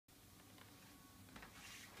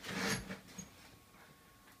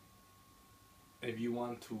If you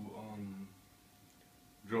want to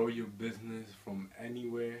grow your business from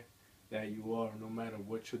anywhere that you are, no matter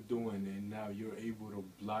what you're doing, and now you're able to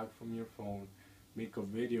blog from your phone, make a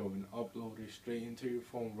video and upload it straight into your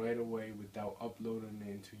phone right away without uploading it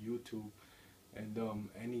into YouTube, and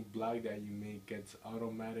any blog that you make gets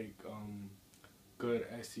automatic good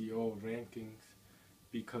SEO rankings,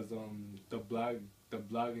 because the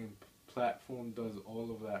blogging platform does all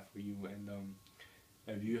of that for you. And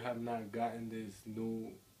if you have not gotten this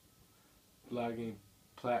new blogging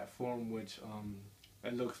platform, which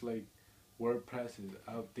it looks like WordPress is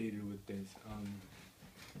outdated with this,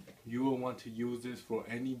 you will want to use this for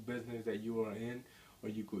any business that you are in, or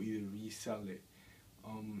you could either resell it.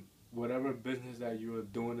 Whatever business that you are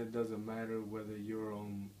doing, it doesn't matter whether you're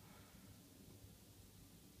own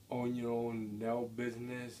your own nail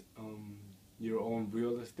business, your own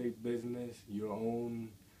real estate business, your own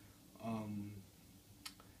um,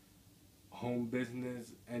 home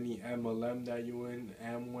business, any MLM that you're in,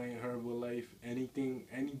 Amway, Herbalife, anything,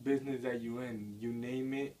 any business that you're in, you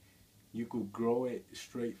name it, you could grow it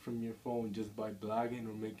straight from your phone just by blogging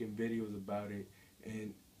or making videos about it.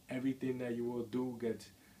 And everything that you will do gets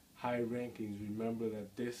high rankings. Remember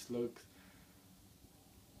that this looks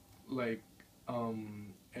like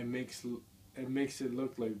it makes it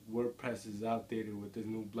look like WordPress is outdated with this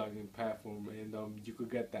new blogging platform. And you could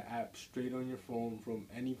get the app straight on your phone from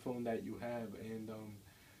any phone that you have. And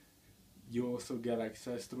you also get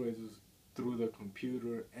access through it through the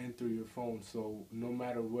computer and through your phone. So no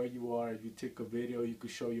matter where you are, if you take a video, you could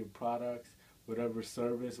show your products, whatever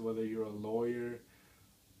service, whether you're a lawyer,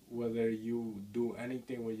 whether you do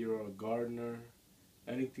anything, whether you're a gardener,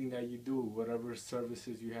 anything that you do, whatever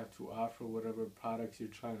services you have to offer, whatever products you're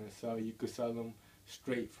trying to sell, you could sell them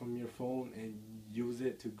straight from your phone and use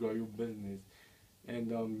it to grow your business. And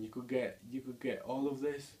you could get all of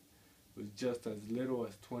this with just as little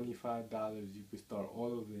as $25. You could start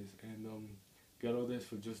all of this and get all this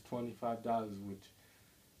for just $25, which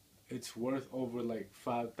it's worth over like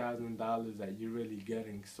 $5,000 that you're really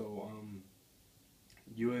getting. So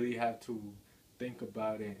you really have to think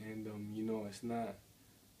about it. And it's not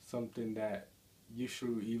something that you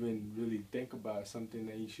should even really think about. Something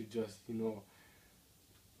that you should just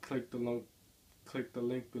click the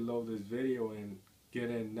link below this video and get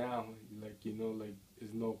in now. Like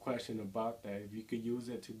there's no question about that. If you could use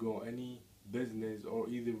it to grow any business, or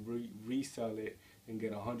either resell it and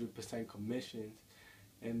get 100% commissions.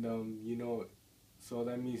 And so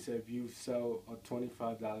that means if you sell a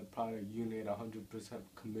 $25 product, you need 100%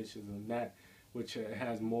 commissions on that, which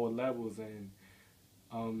has more levels. And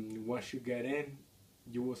once you get in,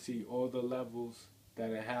 you will see all the levels that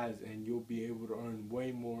it has, and you'll be able to earn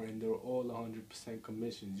way more, and they're all 100%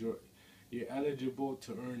 commissions. You're eligible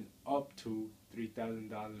to earn up to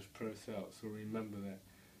 $3,000 per sale, so remember that.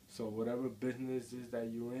 So whatever businesses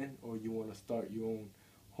that you're in, or you want to start your own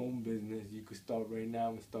home business, you could start right now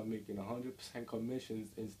and start making 100%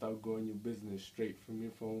 commissions and start growing your business straight from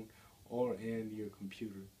your phone or in your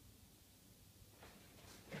computer.